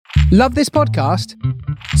Love this podcast?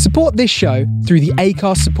 Support this show through the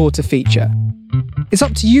Acast supporter feature. It's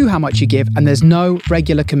up to you how much you give, and there's no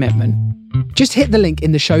regular commitment. Just hit the link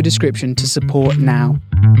in the show description to support now.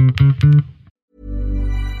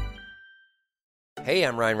 Hey,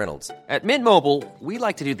 I'm Ryan Reynolds. At Mint Mobile, we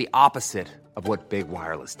like to do the opposite of what Big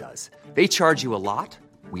Wireless does. They charge you a lot,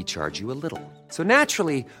 we charge you a little. So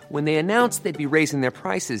naturally, when they announced they'd be raising their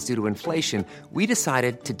prices due to inflation, we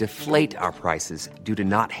decided to deflate our prices due to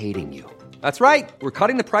not hating you. That's right. We're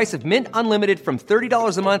cutting the price of Mint Unlimited from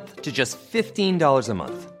 $30 a month to just $15 a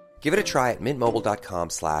month. Give it a try at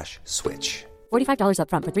mintmobile.com/switch. $45 up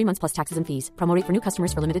front for 3 months plus taxes and fees. Promo rate for new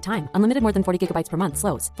customers for limited time. Unlimited more than 40 gigabytes per month.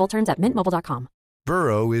 Slows full terms at mintmobile.com.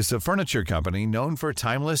 Burrow is a furniture company known for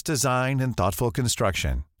timeless design and thoughtful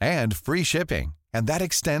construction and free shipping. And that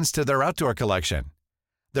extends to their outdoor collection.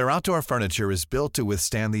 Their outdoor furniture is built to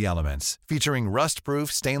withstand the elements, featuring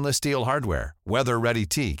rust-proof stainless steel hardware, weather-ready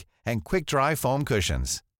teak, and quick-dry foam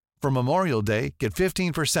cushions. For Memorial Day, get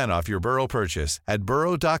 15% off your Burrow purchase at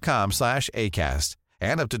burrow.com/ACAST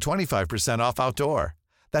and up to 25% off outdoor.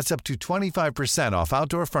 That's up to 25% off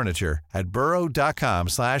outdoor furniture at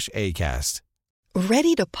burrow.com/ACAST.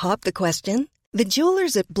 Ready to pop the question? The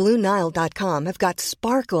jewelers at BlueNile.com have got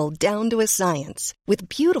sparkle down to a science with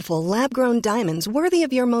beautiful lab-grown diamonds worthy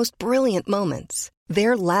of your most brilliant moments.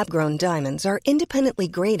 Their lab-grown diamonds are independently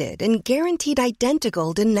graded and guaranteed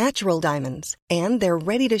identical to natural diamonds, and they're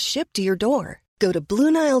ready to ship to your door. Go to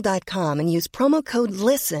BlueNile.com and use promo code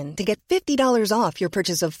LISTEN to get $50 off your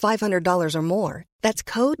purchase of $500 or more. That's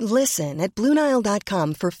code LISTEN at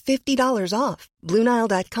BlueNile.com for $50 off.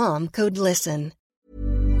 BlueNile.com, code LISTEN.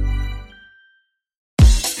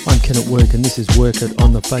 I'm Ken at Work, and this is Work It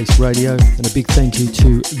on the Face Radio. And a big thank you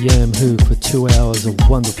to Yam Who for 2 hours of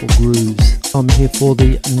wonderful grooves. I'm here for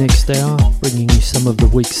the next hour, bringing you some of the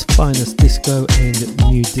week's finest disco and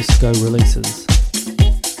new disco releases.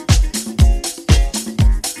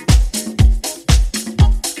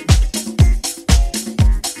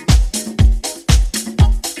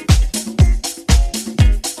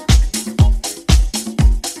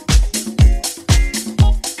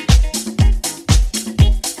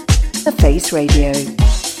 The Face Radio.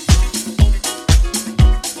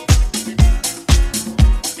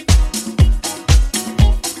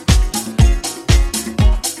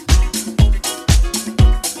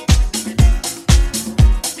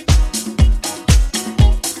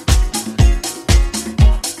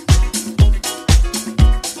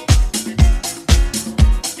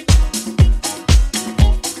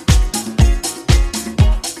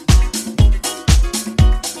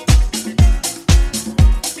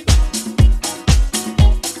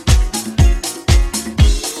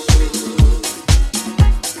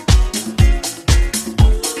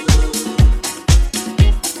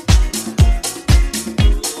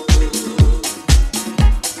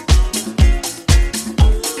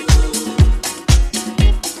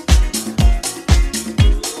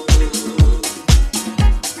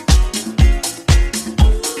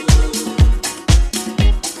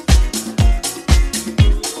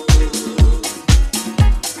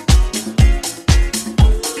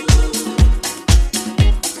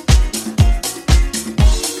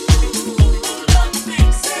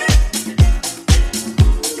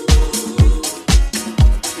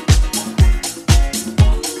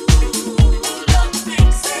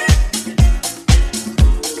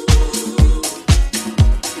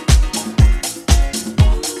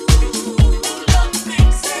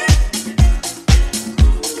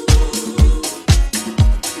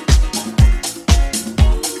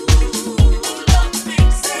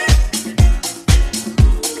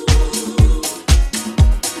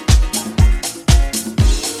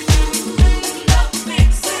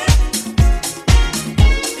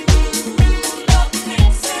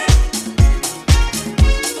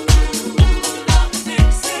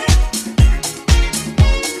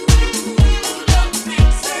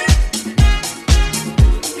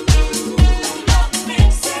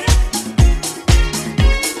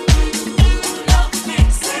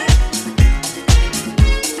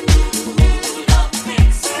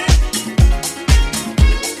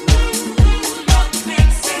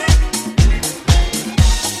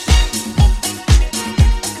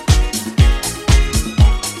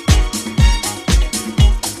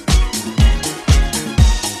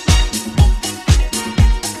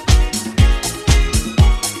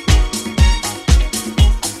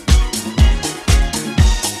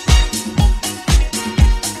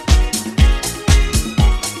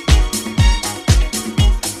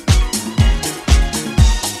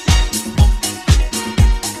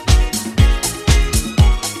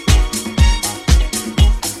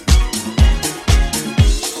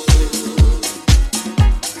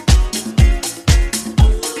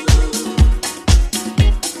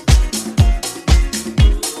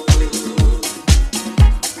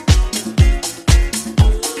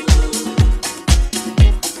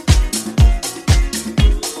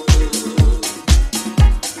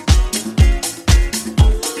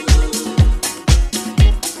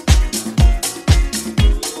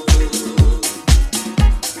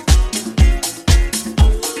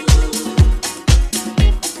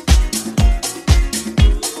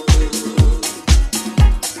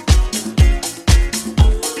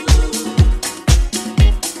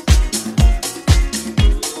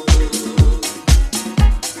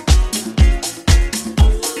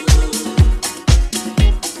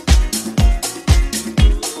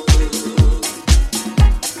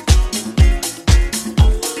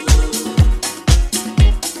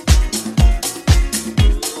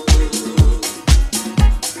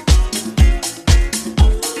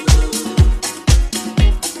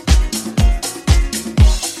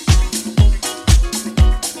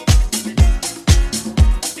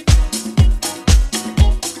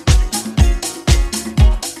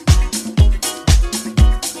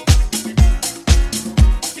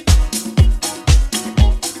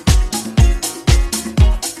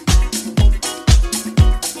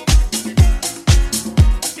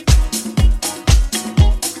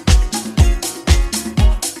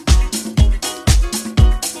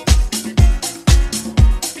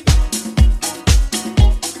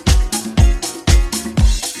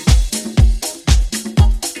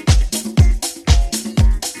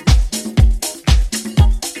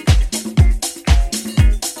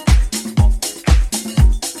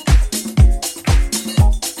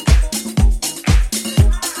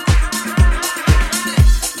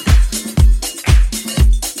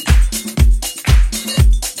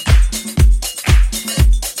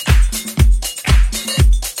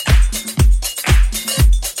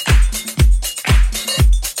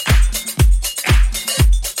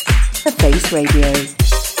 Face Radio.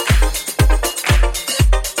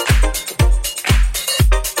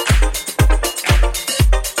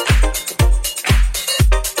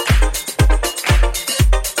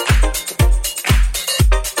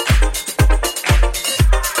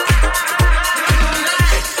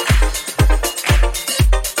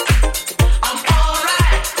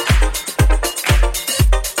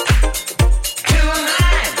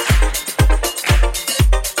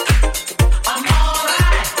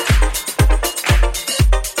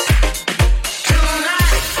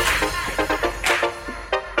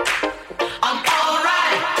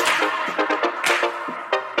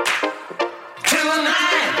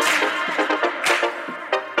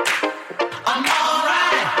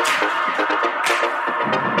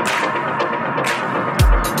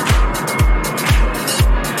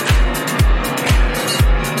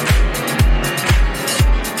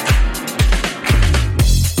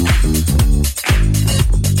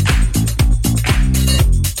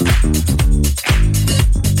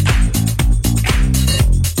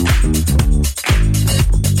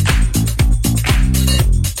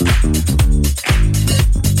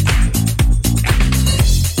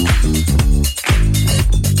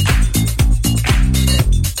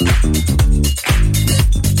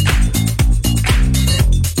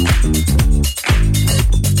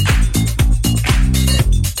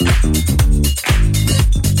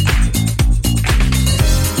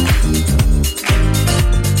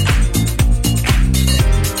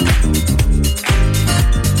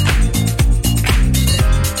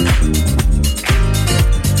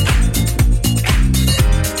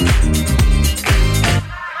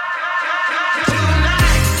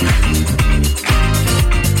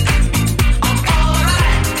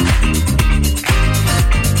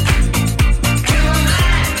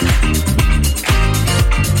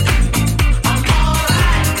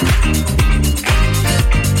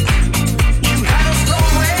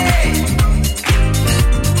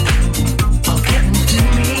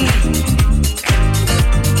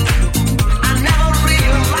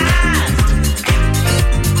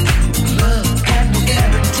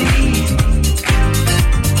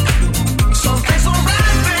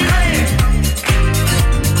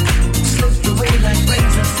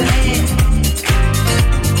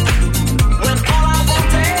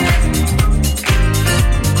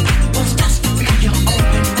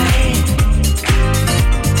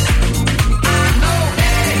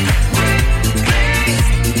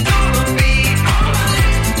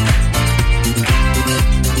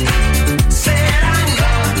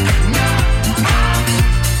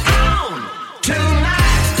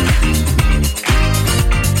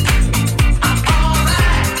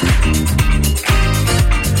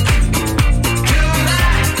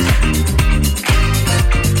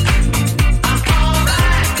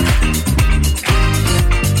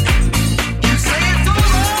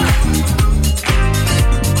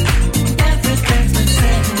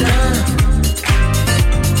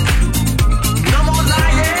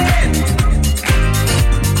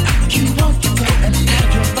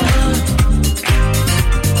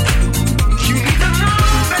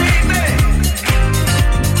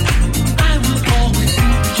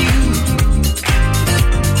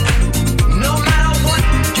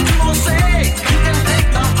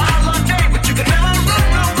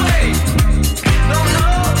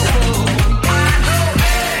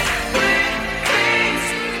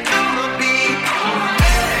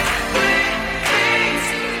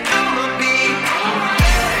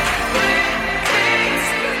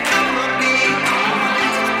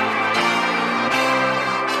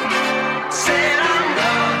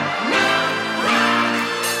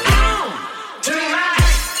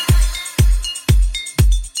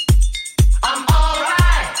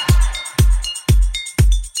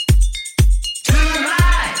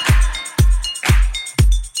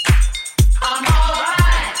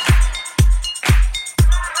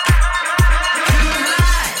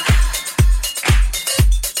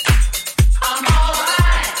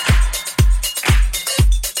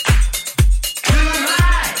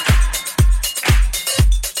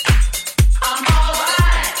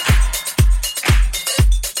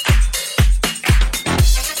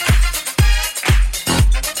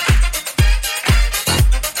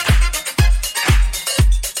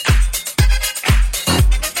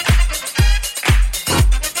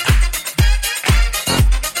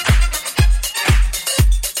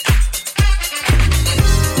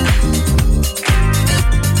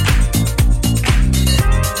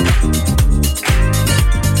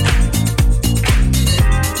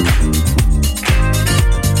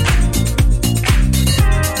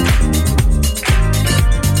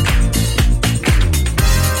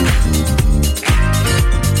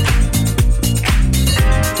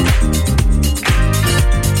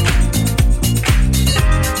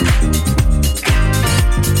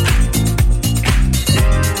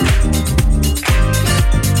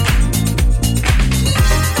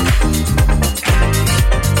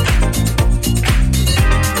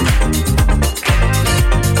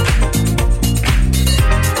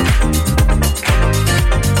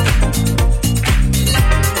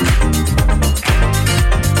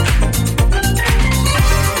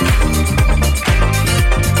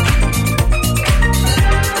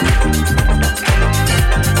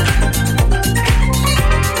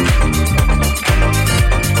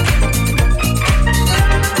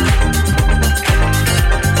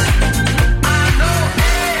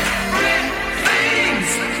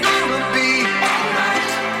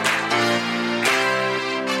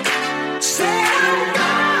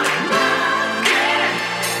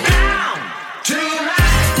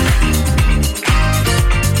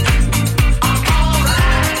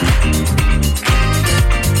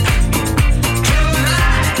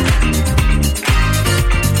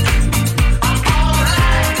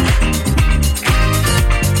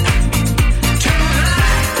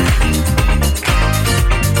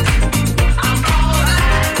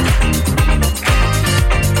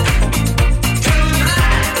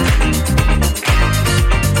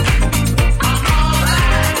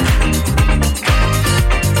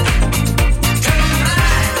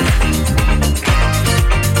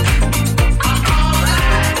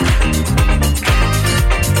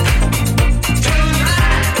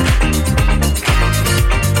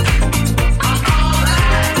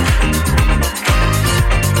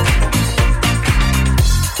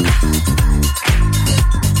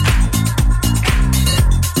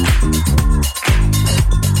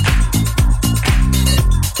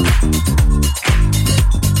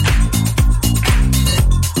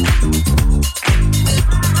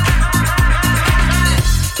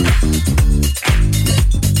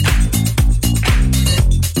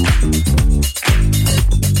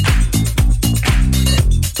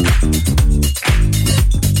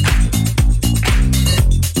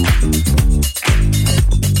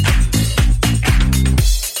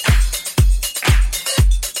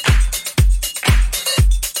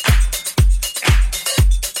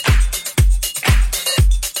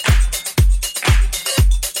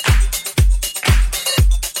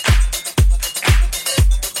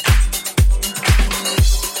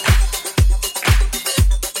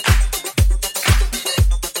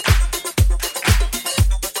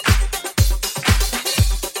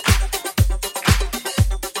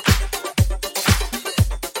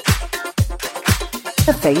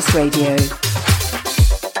 The Face Radio.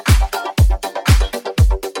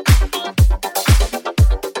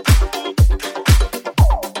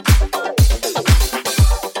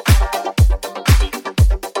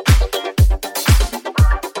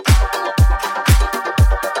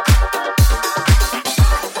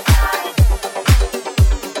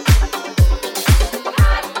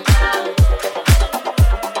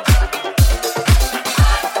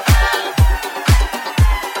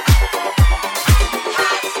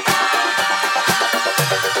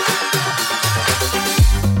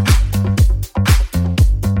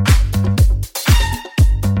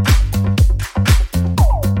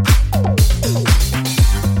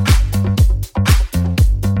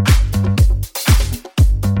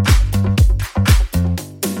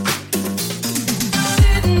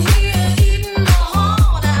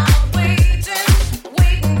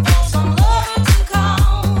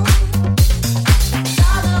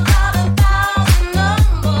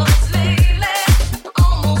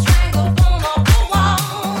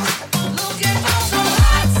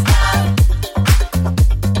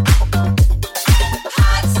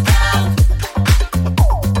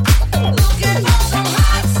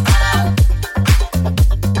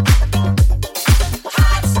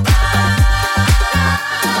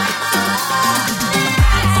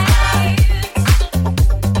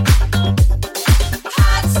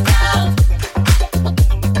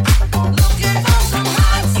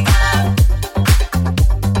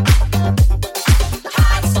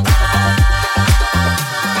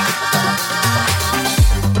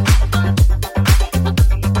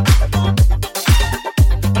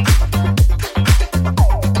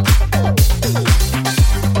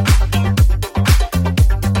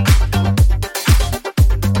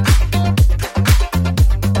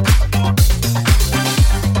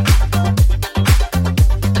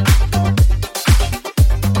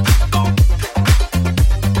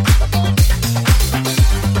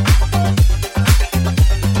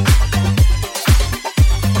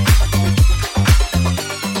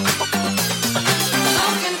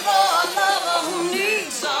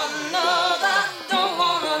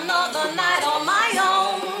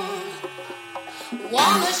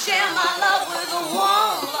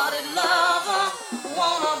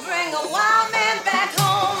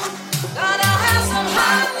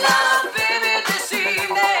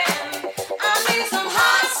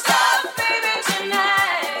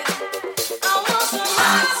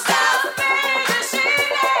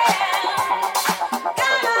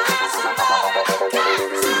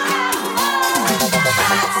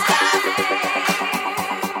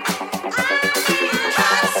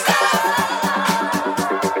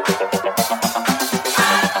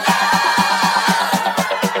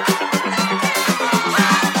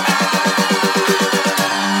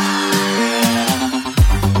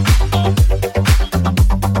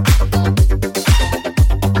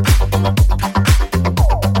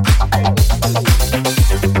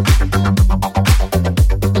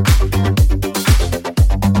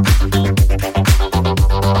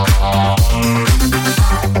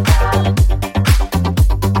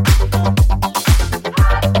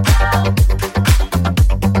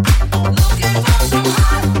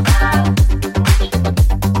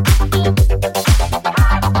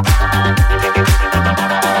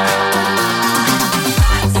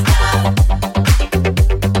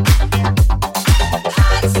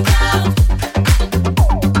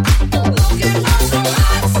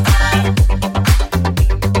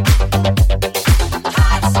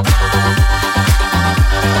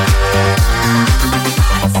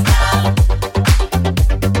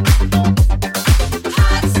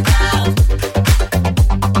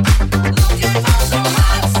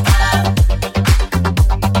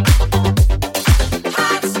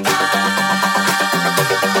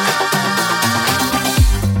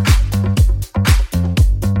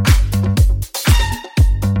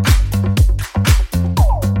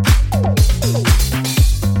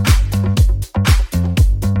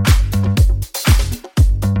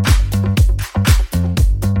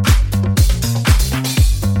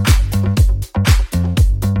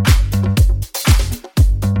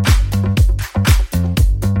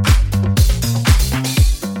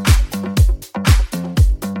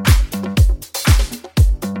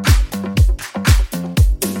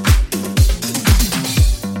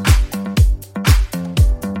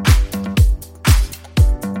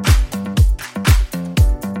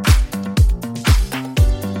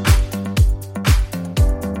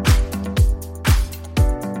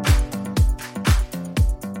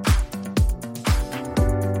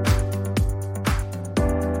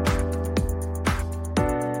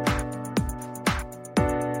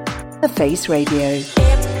 The Face Radio.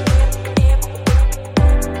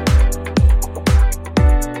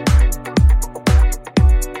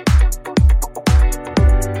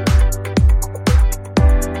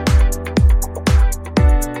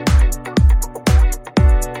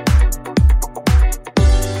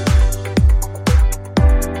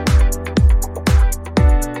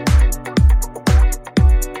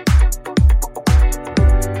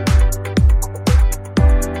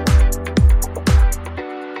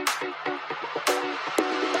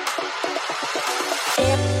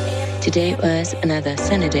 Today was another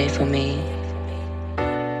sunny day for me.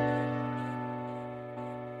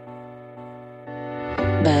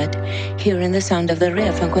 But hearing the sound of the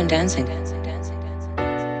real funk when dancing,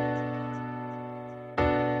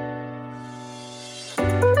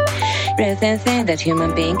 rather than thing that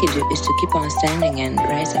human being can do is to keep on standing and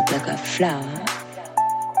rise up like a flower.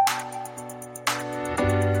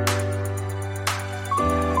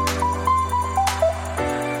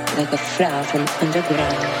 Like a flower from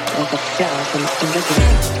underground, like a flower from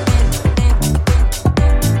underground.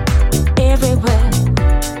 Everywhere.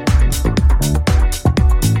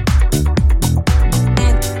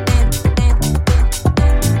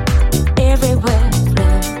 Everywhere.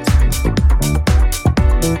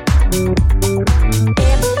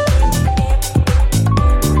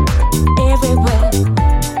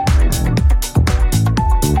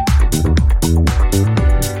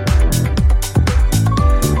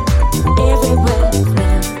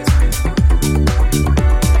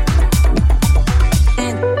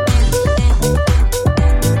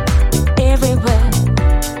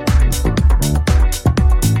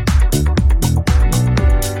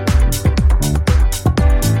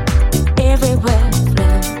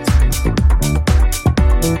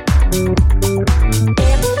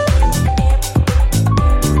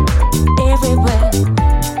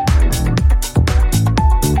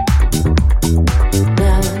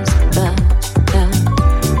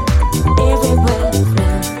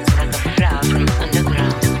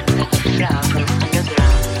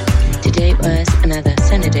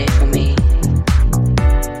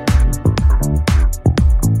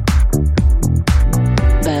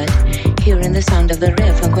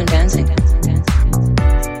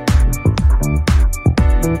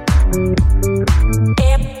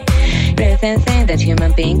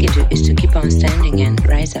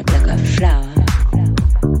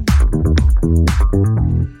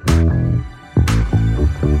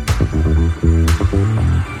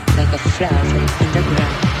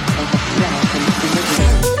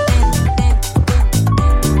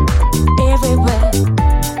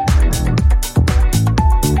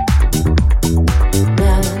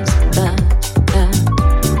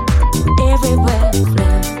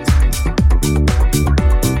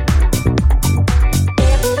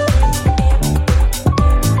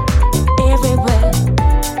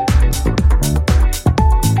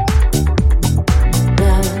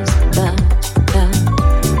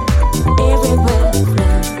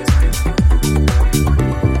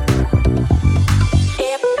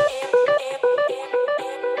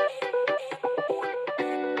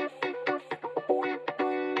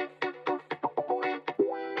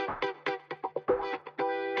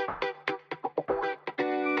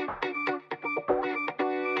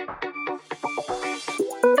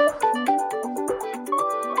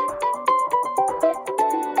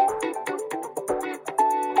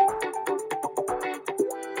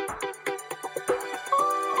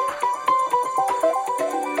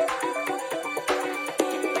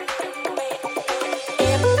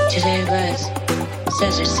 Today was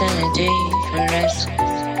such a sunny day for us.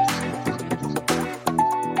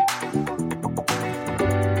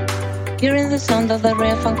 Hearing the sound of the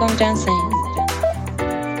real funk on dancing.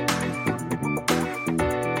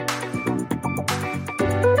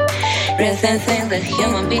 Rather than think that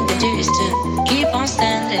human being can do is to keep on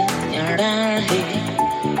standing around here.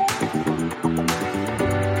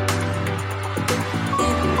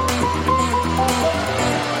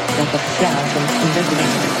 Like a flower from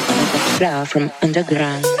underground, like a flower from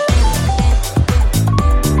underground.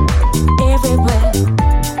 Everywhere.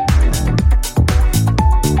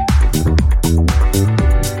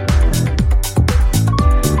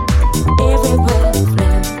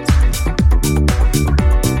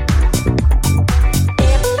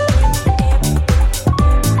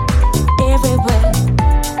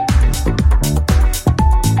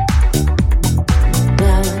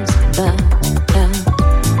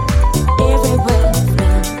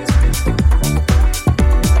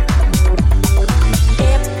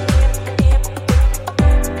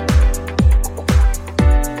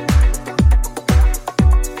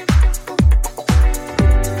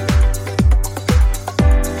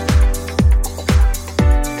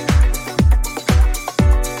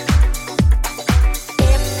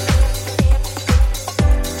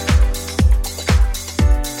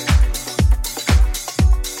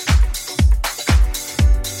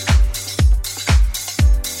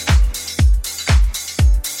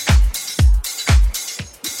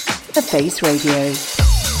 Face Radio.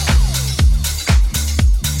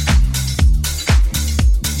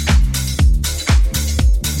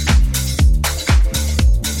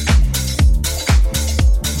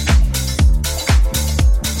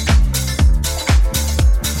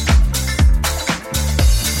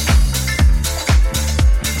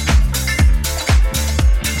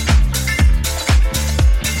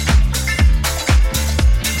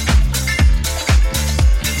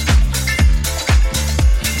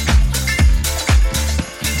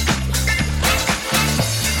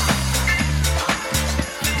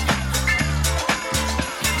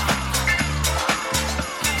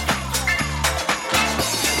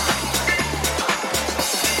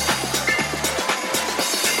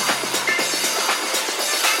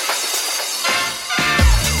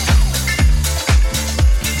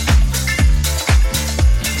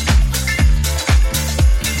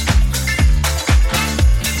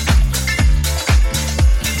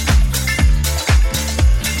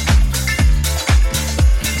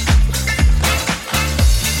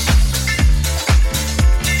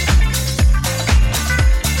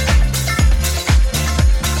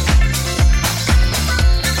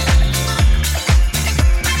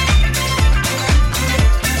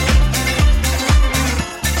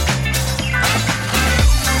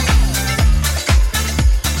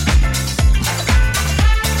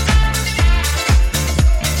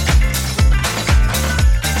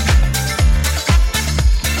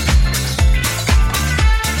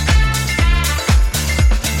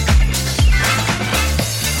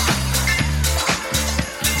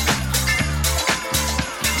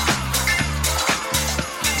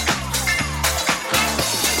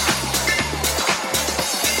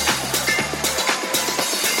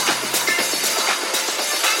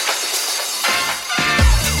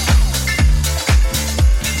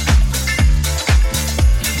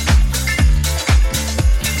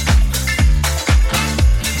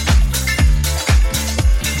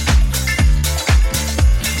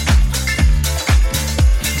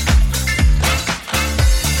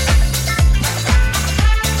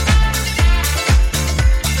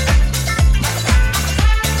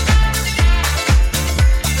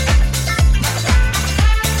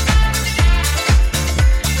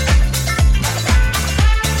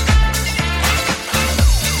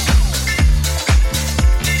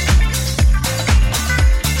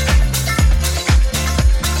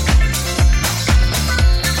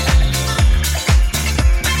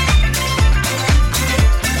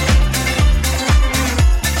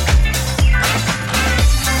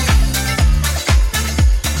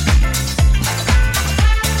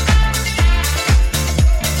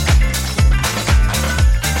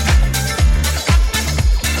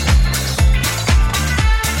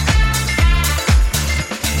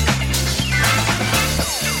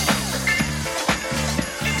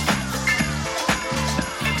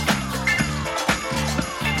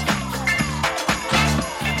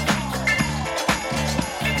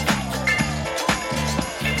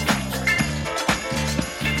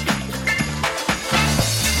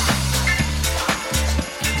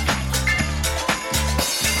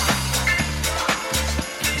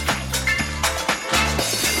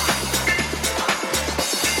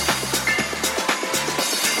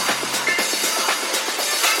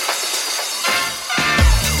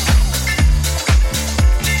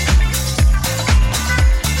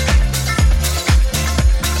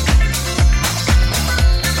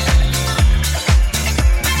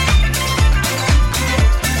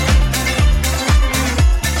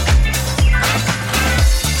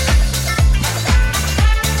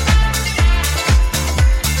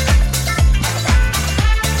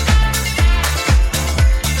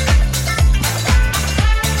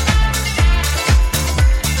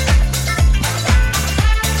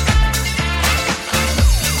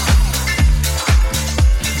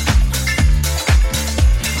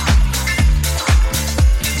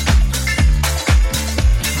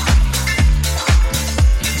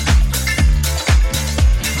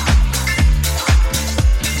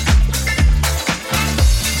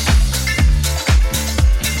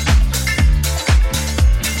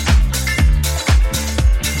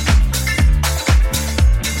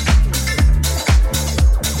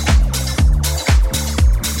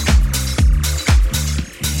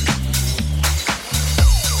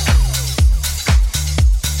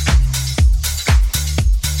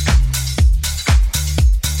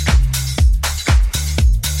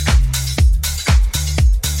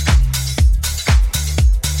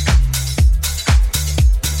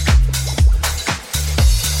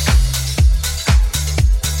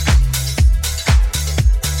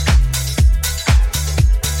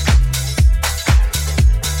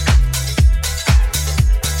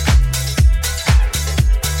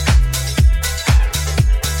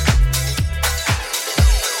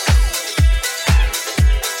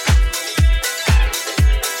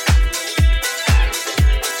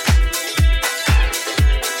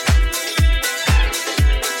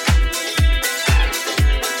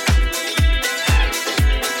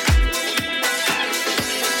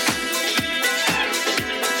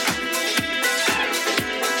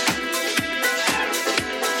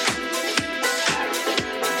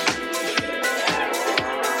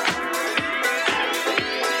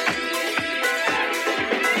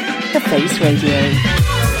 The Face Radio.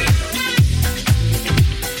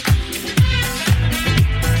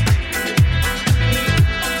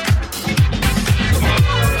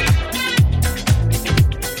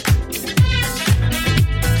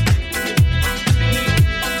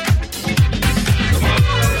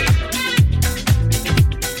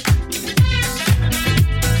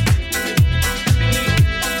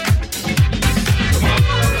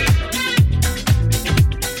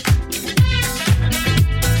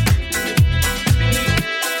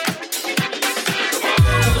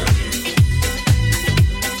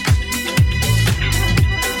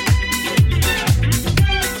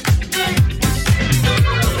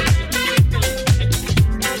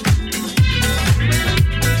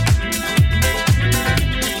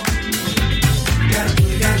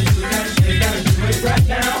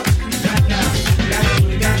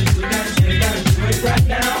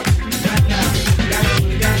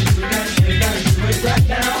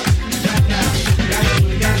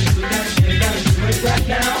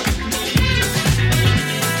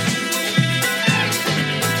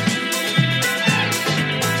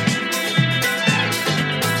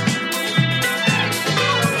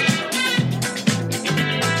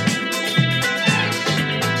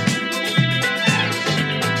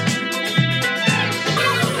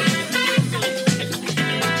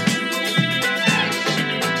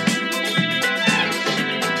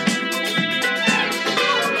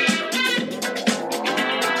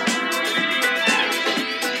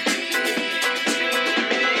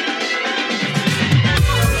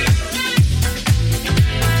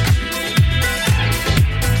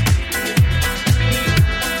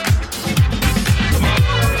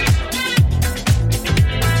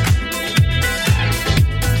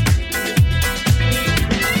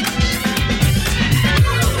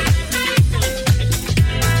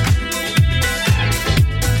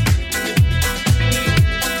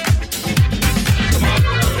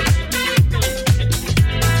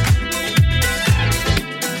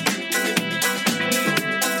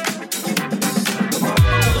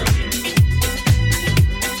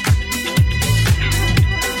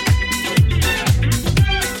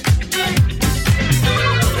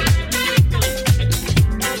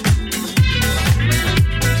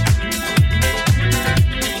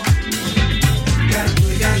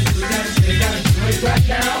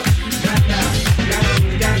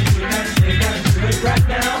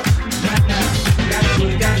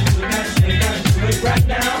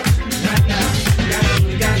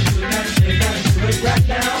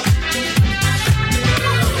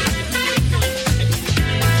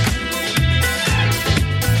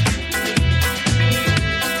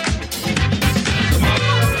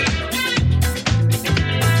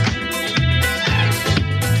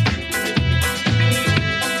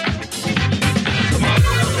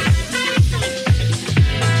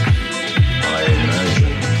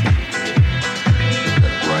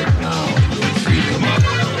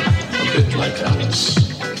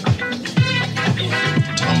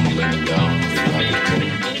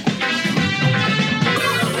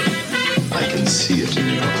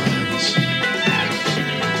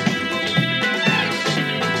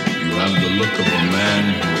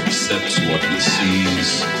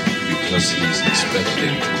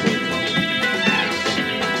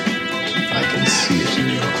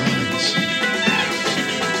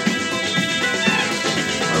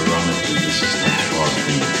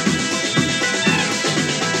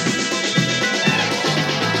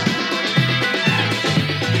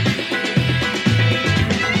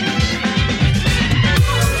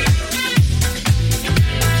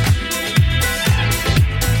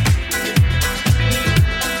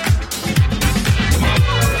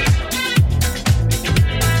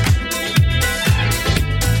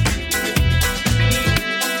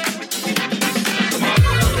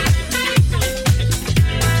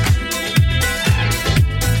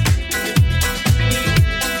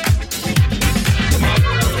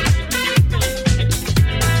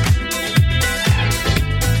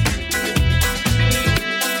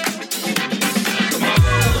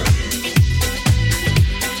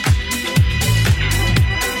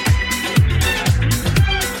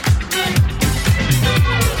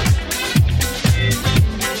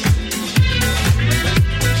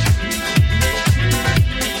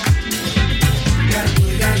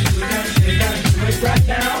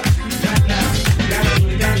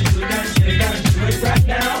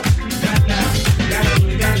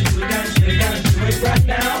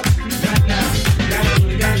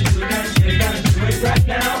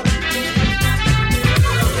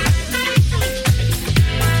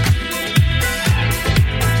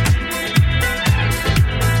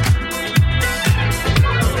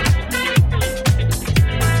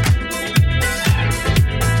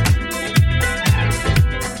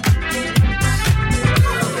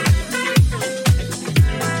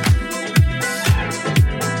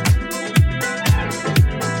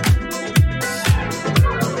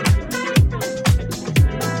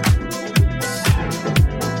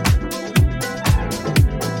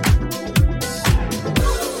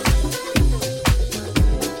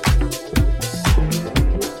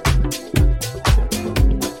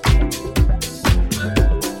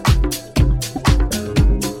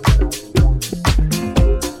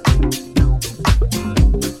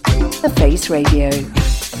 Face Radio.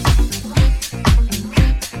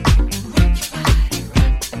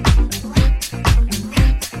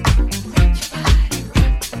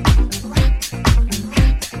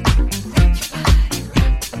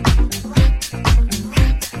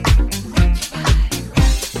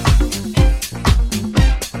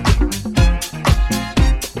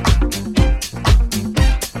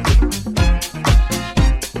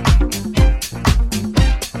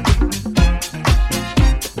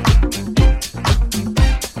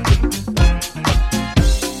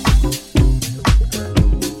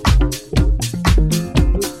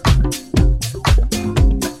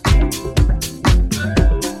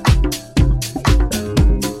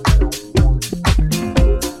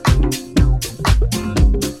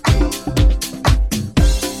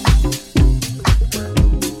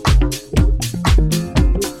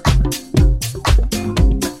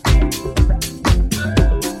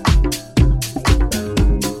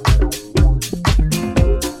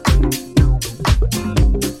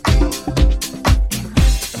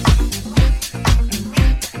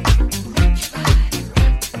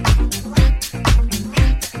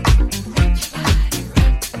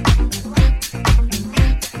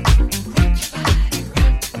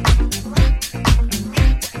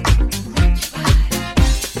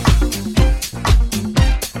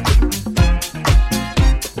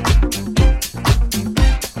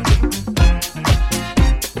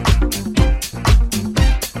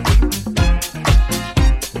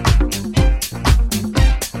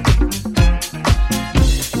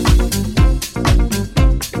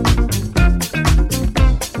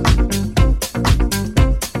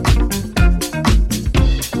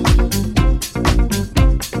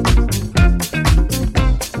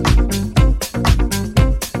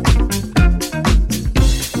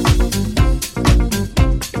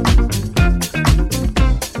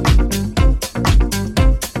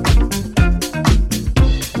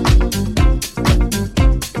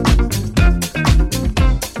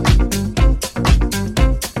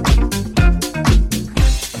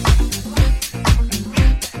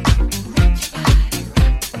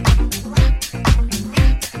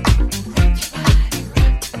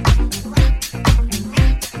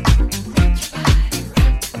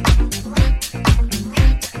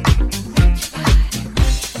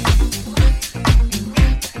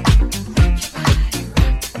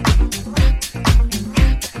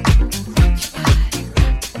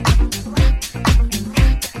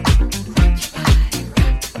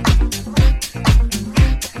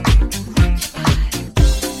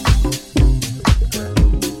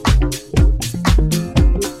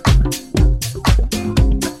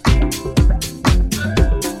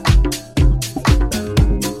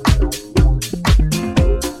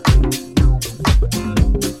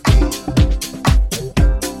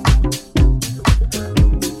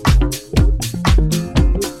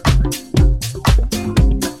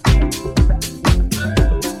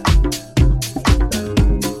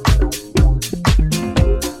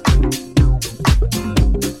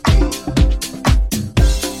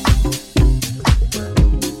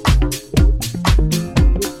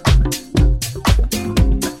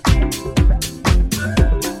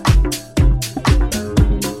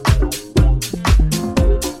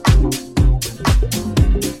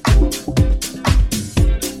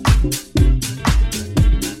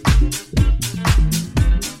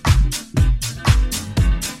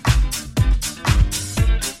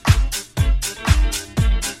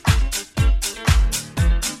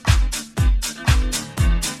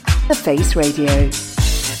 Face Radio.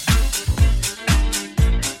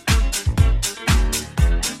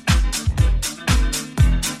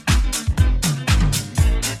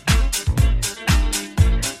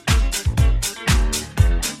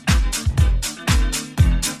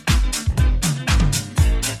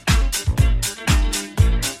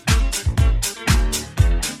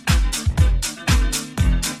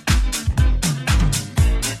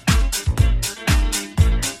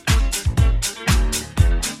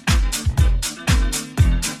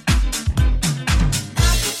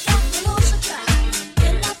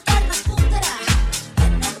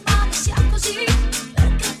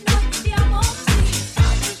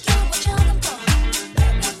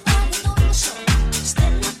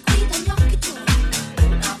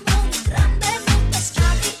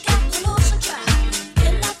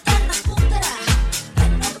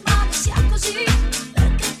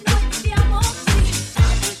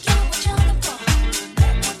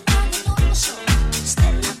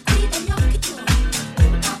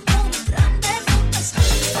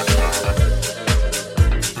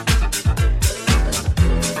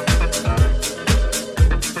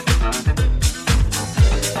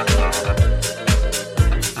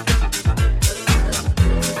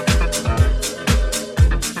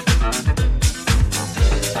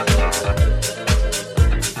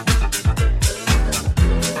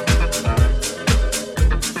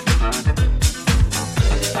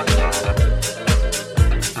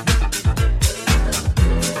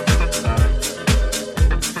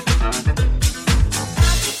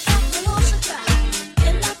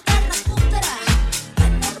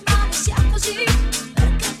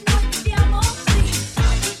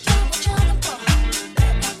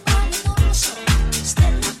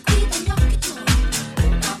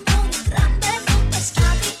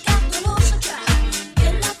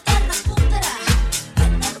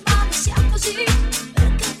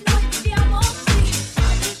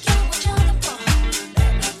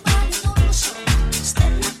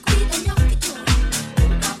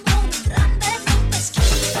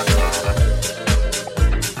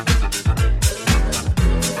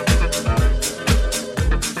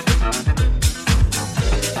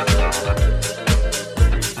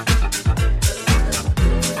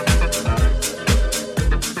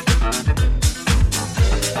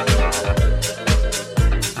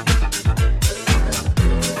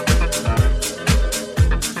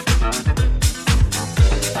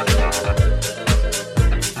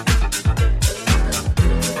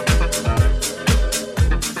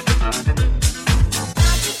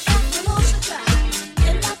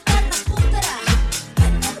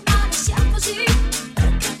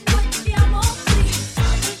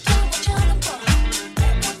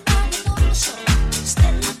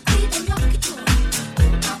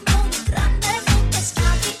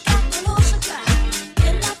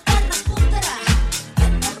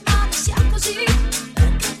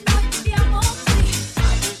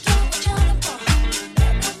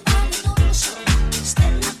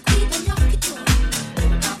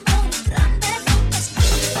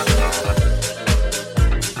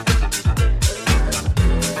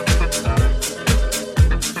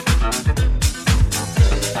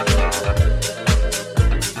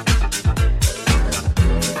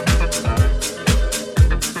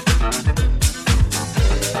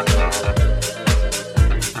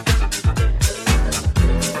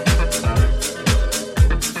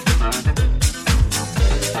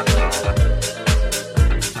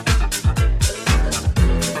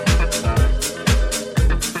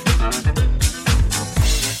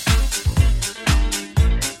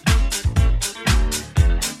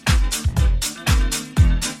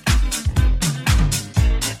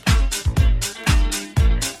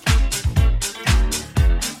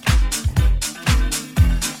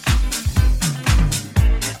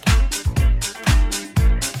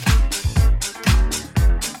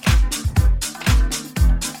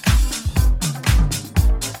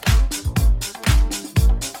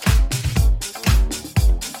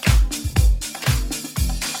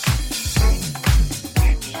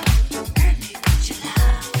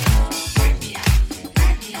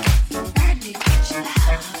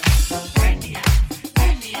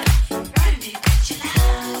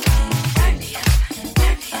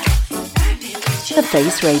 The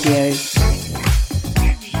Face Radio.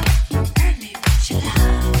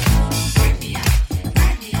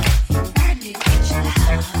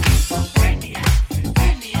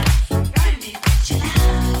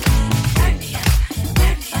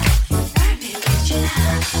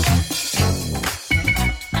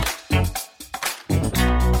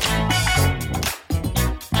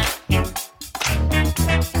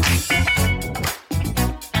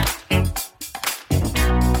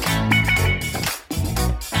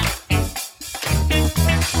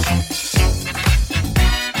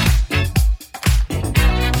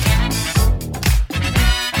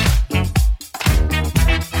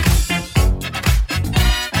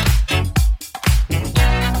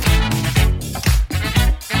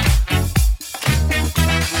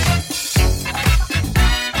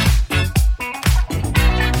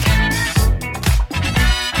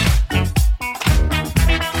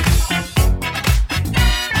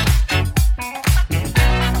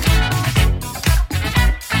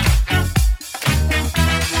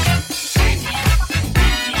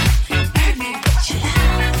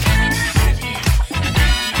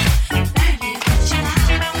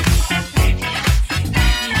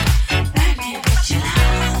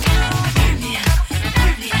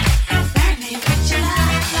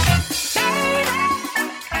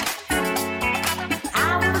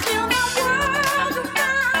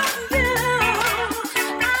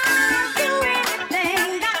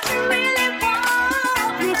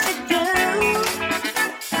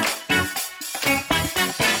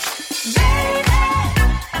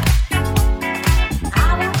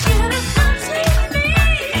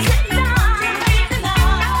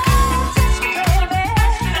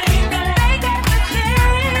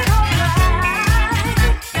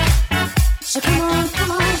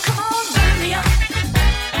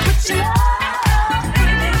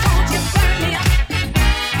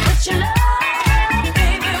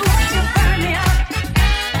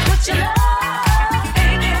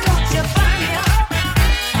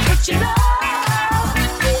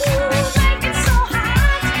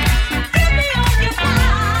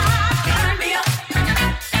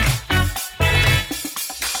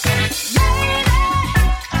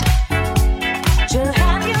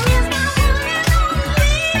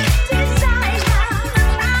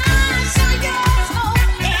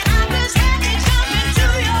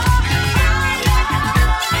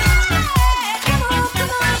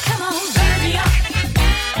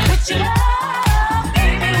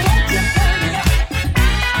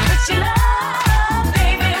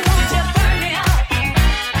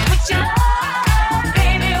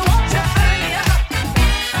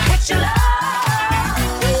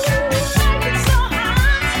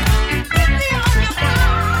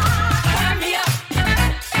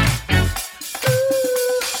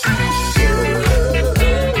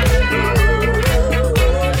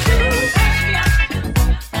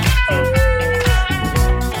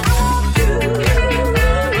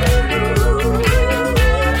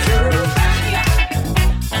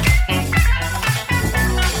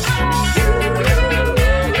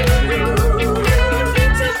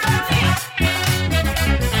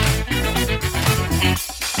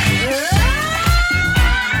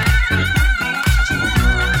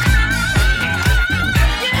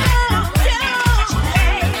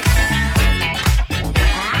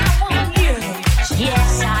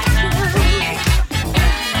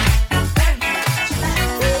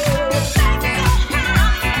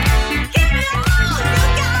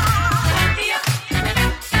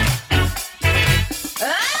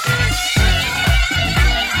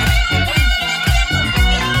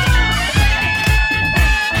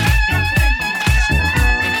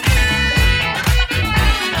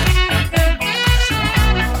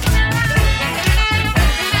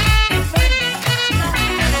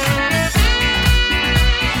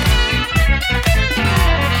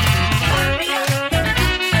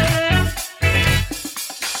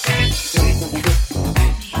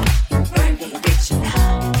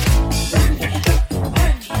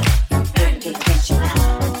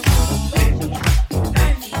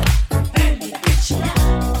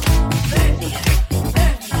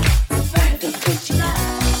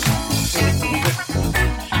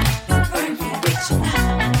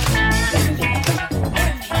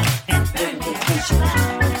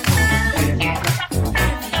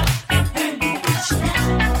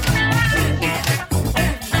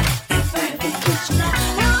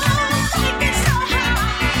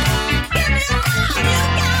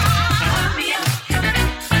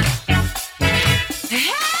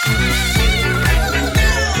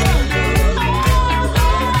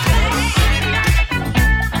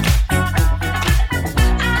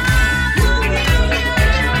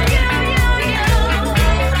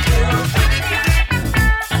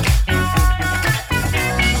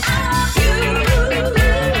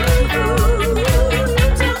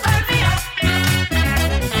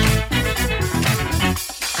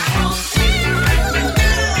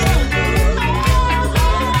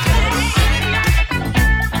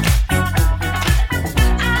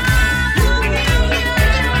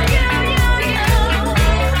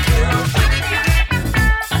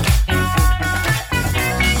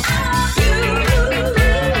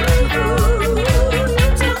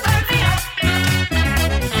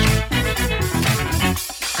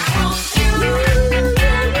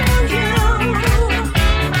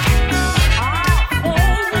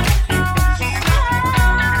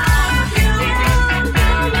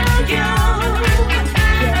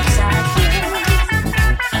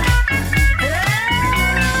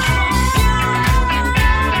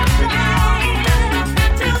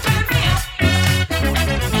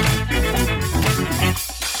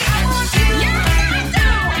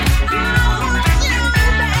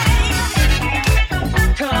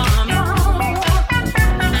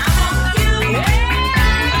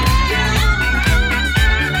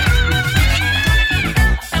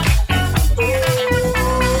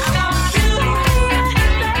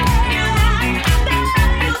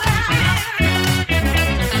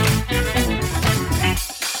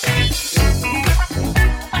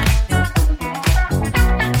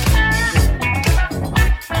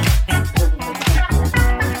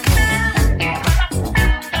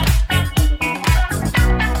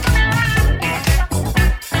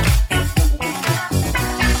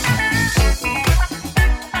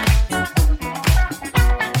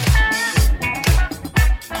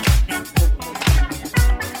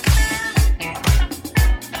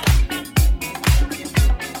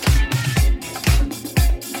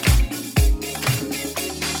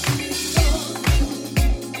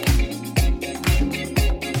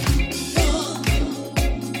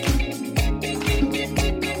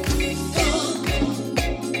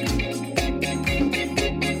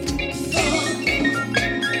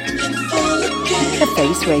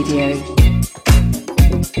 Face Radio.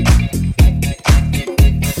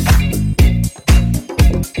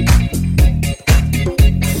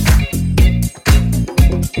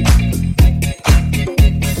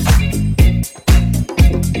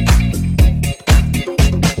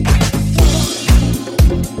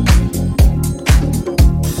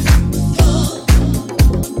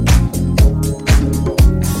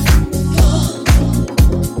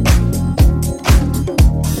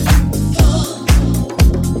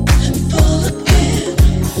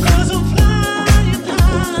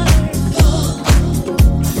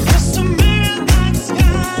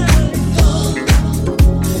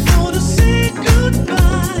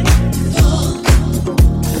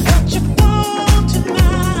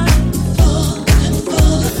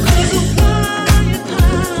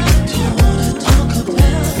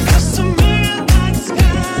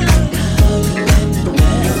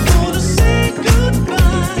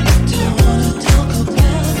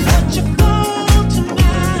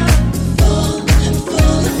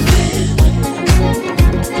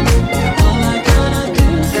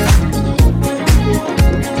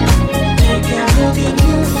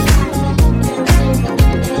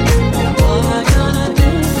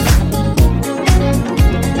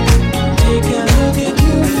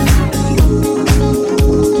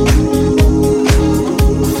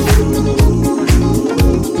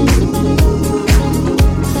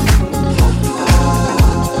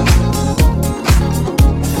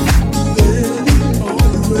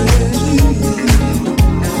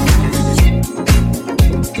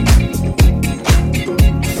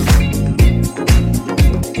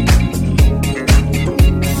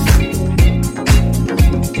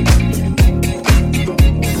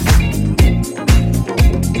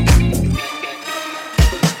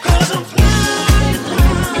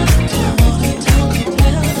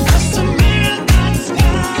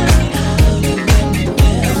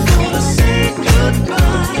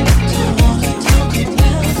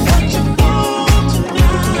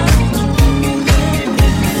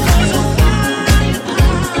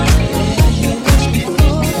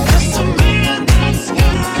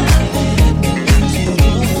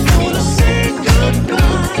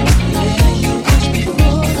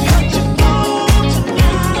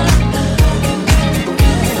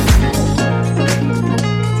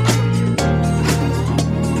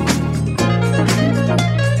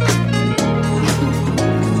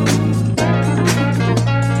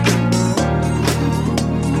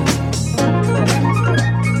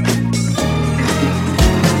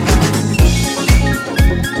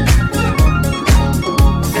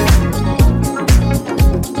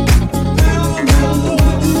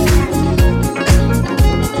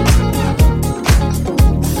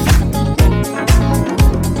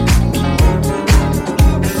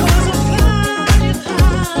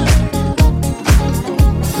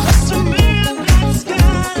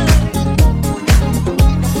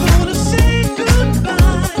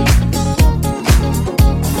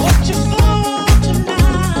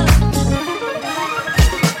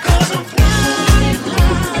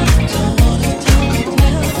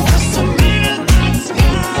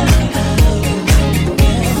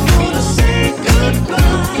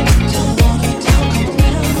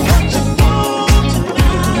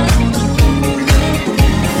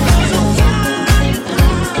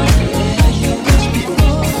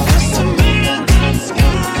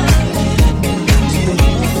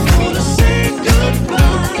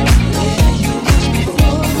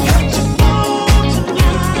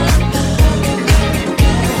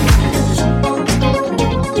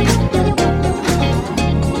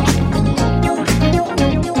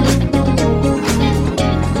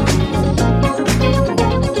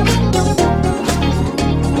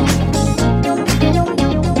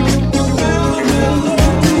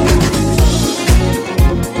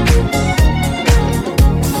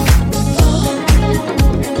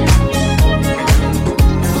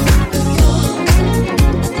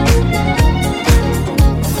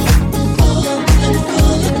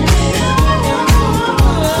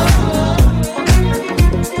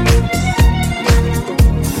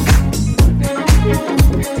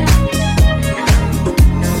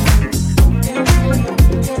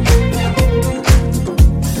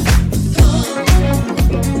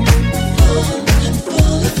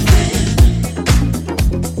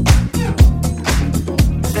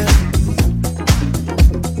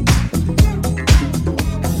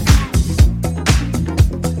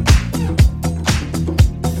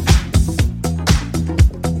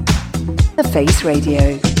 Face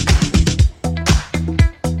Radio.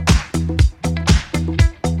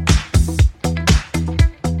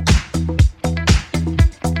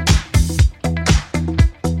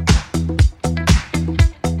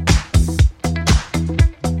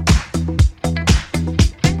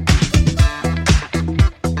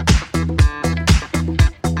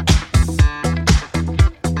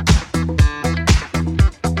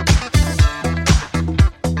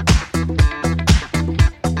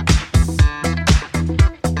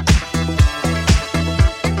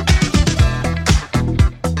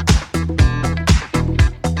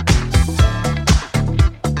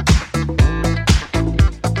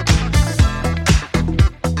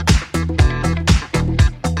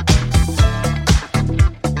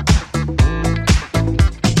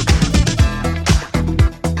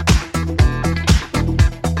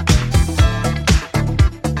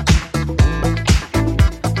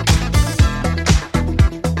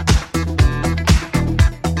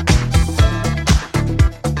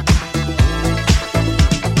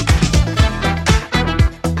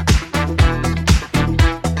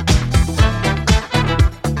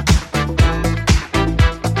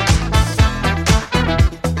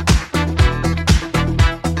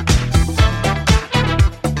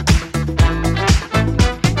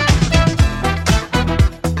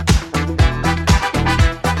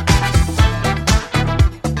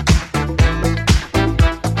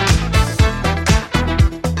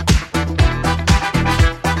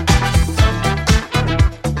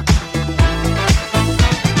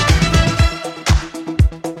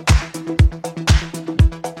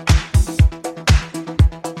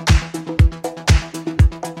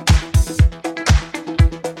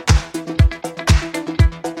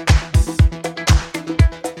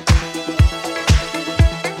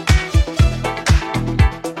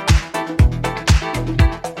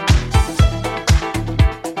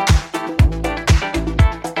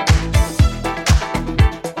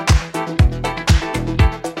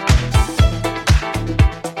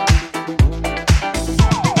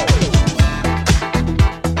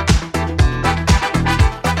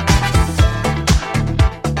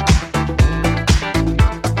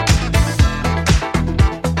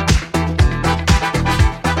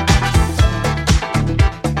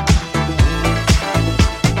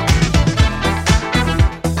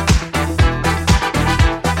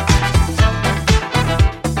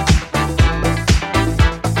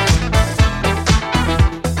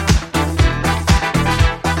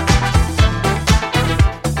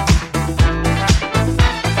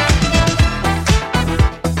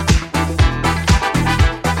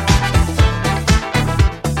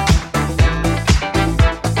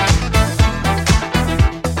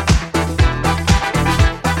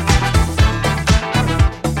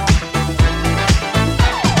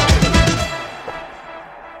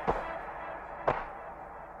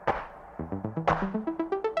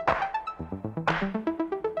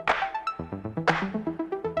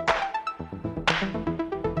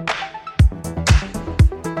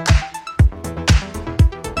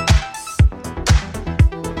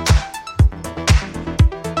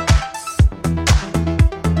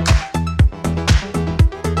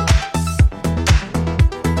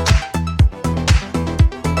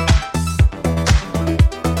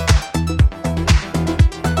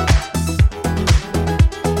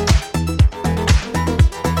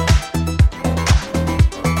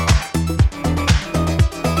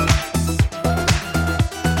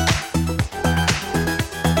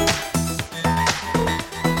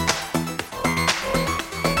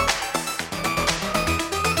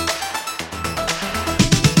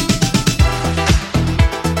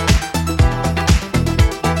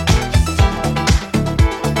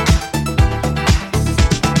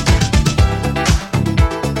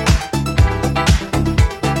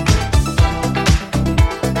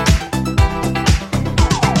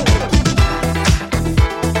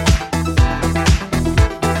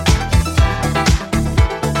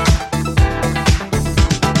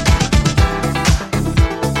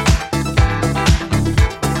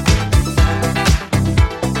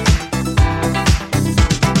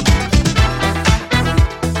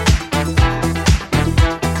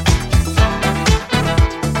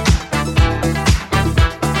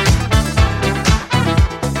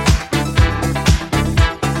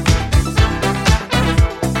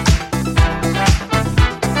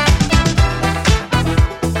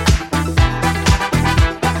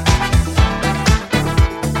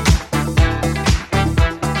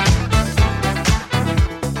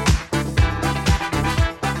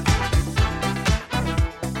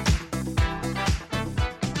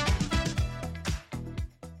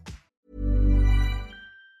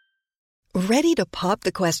 Ready to pop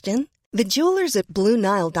the question? The jewelers at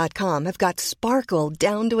BlueNile.com have got sparkle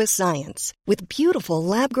down to a science with beautiful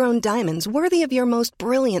lab-grown diamonds worthy of your most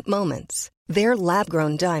brilliant moments. Their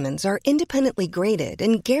lab-grown diamonds are independently graded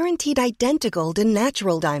and guaranteed identical to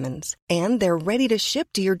natural diamonds, and they're ready to ship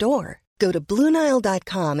to your door. Go to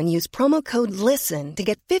BlueNile.com and use promo code LISTEN to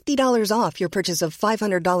get $50 off your purchase of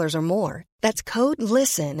 $500 or more. That's code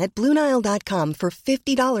LISTEN at BlueNile.com for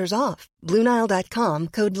 $50 off. BlueNile.com,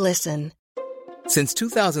 code LISTEN. Since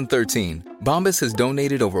 2013, Bombas has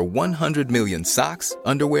donated over 100 million socks,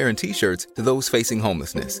 underwear, and T-shirts to those facing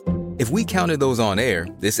homelessness. If we counted those on air,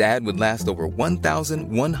 this ad would last over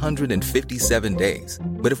 1,157 days.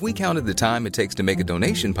 But if we counted the time it takes to make a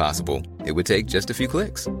donation possible, it would take just a few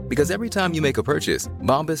clicks. Because every time you make a purchase,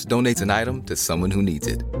 Bombas donates an item to someone who needs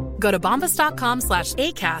it. Go to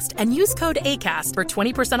bombas.com/ACAST and use code ACAST for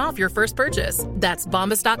 20% off your first purchase. That's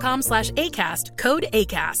bombas.com/ACAST, code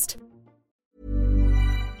ACAST.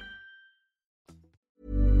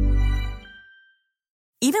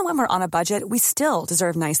 Even when we're on a budget, we still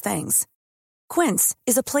deserve nice things. Quince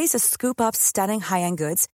is a place to scoop up stunning high-end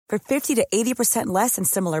goods for 50 to 80% less than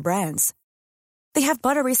similar brands. They have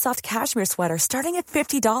buttery soft cashmere sweaters starting at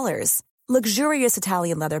 $50, luxurious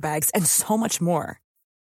Italian leather bags, and so much more.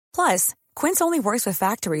 Plus, Quince only works with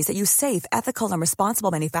factories that use safe, ethical, and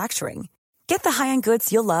responsible manufacturing. Get the high-end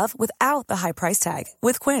goods you'll love without the high price tag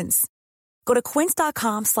with Quince. Go to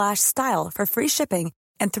quince.com/style for free shipping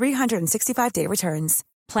and 365-day returns.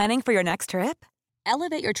 Planning for your next trip?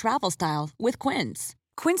 Elevate your travel style with Quince.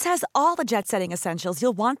 Quince has all the jet-setting essentials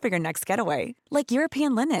you'll want for your next getaway, like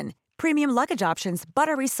European linen, premium luggage options,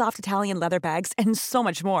 buttery soft Italian leather bags, and so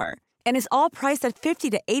much more. And is all priced at 50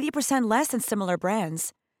 to 80% less than similar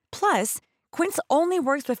brands. Plus, Quince only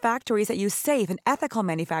works with factories that use safe and ethical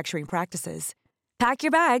manufacturing practices. Pack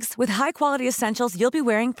your bags with high-quality essentials you'll be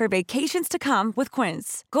wearing for vacations to come with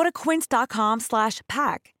Quince. Go to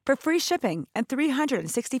quince.com/pack for free shipping and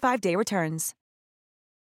 365-day returns.